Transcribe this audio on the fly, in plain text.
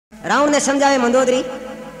रावण ने समझावे मंदोदरी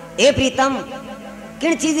ए प्रीतम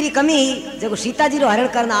किन चीज री कमी जो सीता जी रो हरण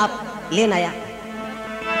करना आप लेन आया।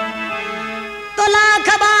 तो लाख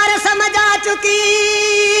बार समझा चुकी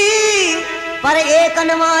पर एक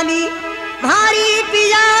नवानी भारी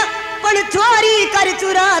पिया पण चोरी कर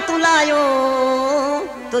चुरा तू लायो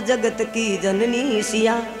तो जगत की जननी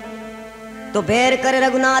सिया। तो बैर कर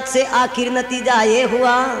रघुनाथ से आखिर नतीजा ये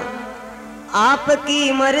हुआ आपकी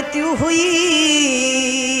मृत्यु हुई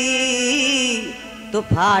तो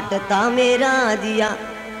फाटता मेरा जिया।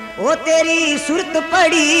 ओ तेरी सुरत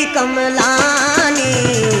पड़ी कमलानी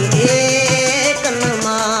एक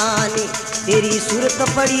नमानी तेरी सुरत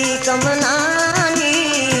पड़ी कमलानी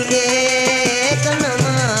एक नमा।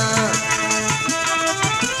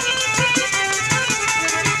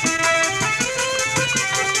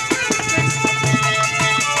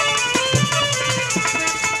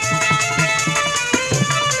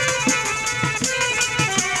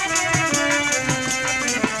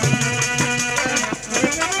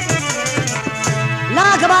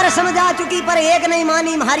 बार समझा चुकी पर एक नहीं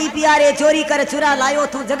मानी मारी प्यारे चोरी कर चुरा लायो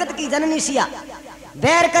तू जगत की जननी सिया।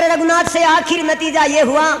 बैर कर रघुनाथ से आखिर नतीजा ये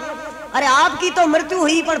हुआ अरे आपकी तो मृत्यु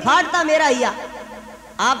हुई पर फाटता मेरा हिया।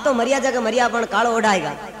 आप तो मरिया जगह मरिया पण कालो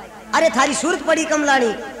उड़ाएगा। अरे थारी सूरत पड़ी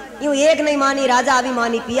कमलानी यूं एक नहीं मानी राजा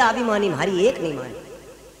अभिमानी पिया अभिमानी मारी एक नहीं मानी।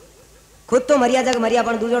 खुद तो मरिया जगह मरिया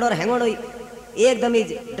पण दूजोड़ और हैंगोड़ एकदम ही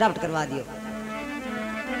ड्राफ्ट करवा दियो।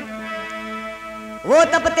 वो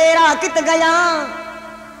तप तेरा कित गया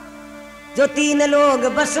जो 3 लोग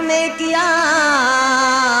बस में किया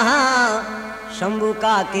शंभू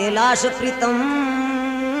का कैलाश प्रीतम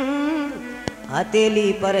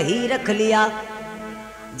हथेली पर ही रख लिया।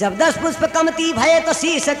 जब 10 पुष्प कमती भये तो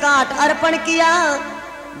शीश काट अर्पण किया।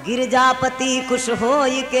 गिरजापति खुश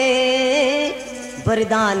होई के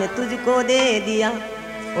वरदान तुझको दे दिया।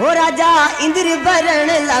 ओ राजा इंद्र भरण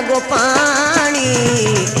लगो पानी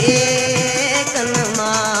एक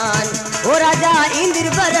नमान। ओ राजा इंद्र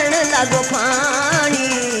भरण लगो पानी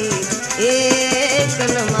एक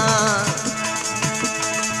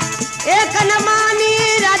नमानी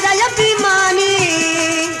राजा अभिमानी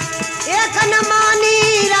एक नमानी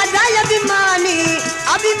राजा अभिमानी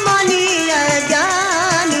अभिमानी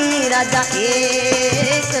अज्ञानी राजा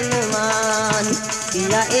एक नमान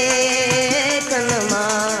पिया एक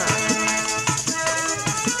नमान।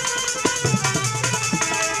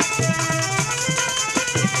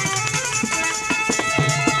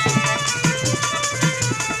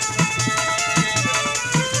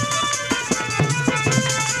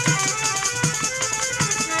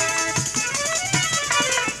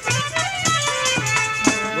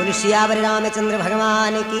 सियावर रामचंद्र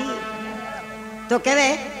भगवान की। तो कहे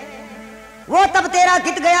वो तब तेरा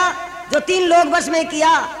कित गया जो 3 लोग बस में किया।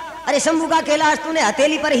 अरे शंभू का कैलाश तूने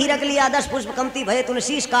हथेली पर ही रख लिया। 10 पुष्प कमती भये तूने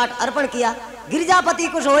शीश काट अर्पण किया। गिरजापति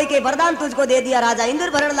कुछ होई के वरदान तुझको दे दिया। राजा इंद्र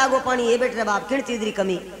भरण लागो पानी ये बेटे बाप किन चीज री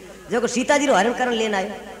कमी जो सीता जी रो हरण करन लेना है।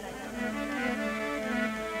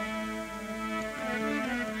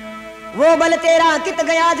 वो बल तेरा कित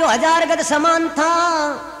गया जो 1000 गज समान था।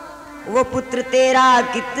 वो पुत्र तेरा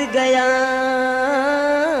कित गया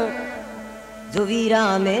जो वीरा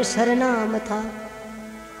में सरनाम था।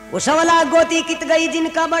 वो 1.25 गोती कित गई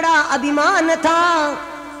जिनका बड़ा अभिमान था।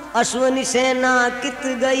 अश्वनी सेना कित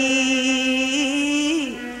गई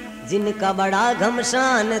जिनका बड़ा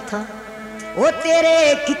घमसान था। वो तेरे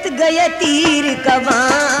कित गए तीर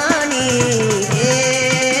कवानी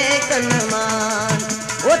एक नमान।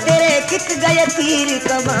 वो तेरे कित गए तीर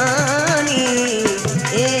कवानी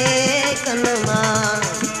एक नमान।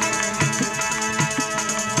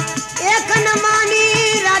 एक नमानी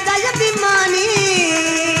राजा अभिमानी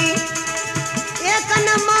एक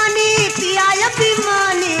नमानी पिया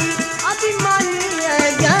अभिमानी अभिमानी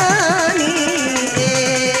अज्ञानी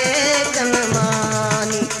एक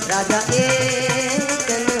नमानी राजा एक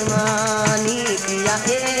नमानी पिया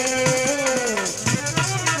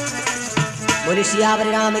बोली सियावर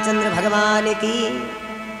रामचंद्र भगवान की।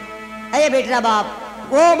 अरे बेटा बाप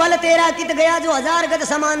वो बल तेरा कित गया जो 1000 गज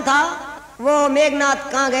समान था। वो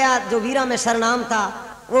मेघनाथ कहाँ गया जो वीरा में सरनाम था।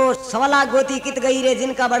 वो 1.25 गोती कित गई रे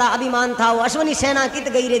जिनका बड़ा अभिमान था। वो अश्वनी सेना कित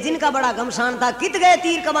गई रे जिनका बड़ा घमसान था। कित गए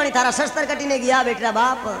तीर कमानी थारा शस्त्र कटीने गया बेटा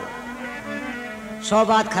बाप। 100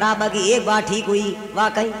 बात खराब बाकी एक बात ठीक हुई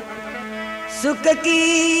वाकई। सुख की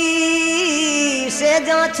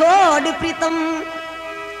सेजा छोड़ प्रीतम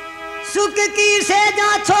सुख की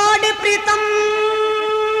सेजा छोड़ प्रीतम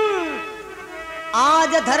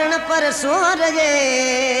आज धरण पर सो रहे।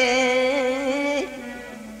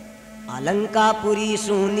 अलंकापुरी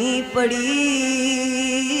सोनी पड़ी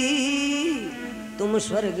तुम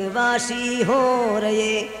स्वर्गवासी हो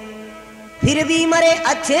रहे। फिर भी मरे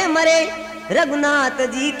अच्छे मरे रघुनाथ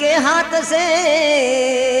जी के हाथ से।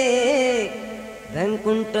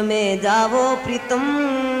 वैकुंठ में जावो प्रीतम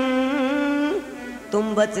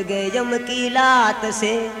तुम बच गए यम की लात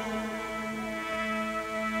से।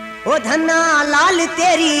 ओ धन्ना लाल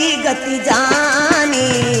तेरी गति जानी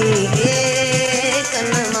एक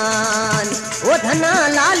नमान। ओ धन्ना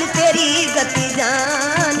लाल तेरी गति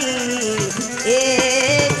जानी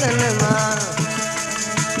एक नमान।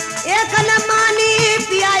 एक नमानी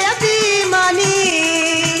पिया अभिमानी,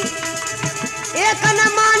 एक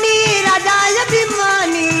नमानी राजा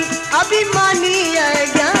अभिमानी। अभिमानी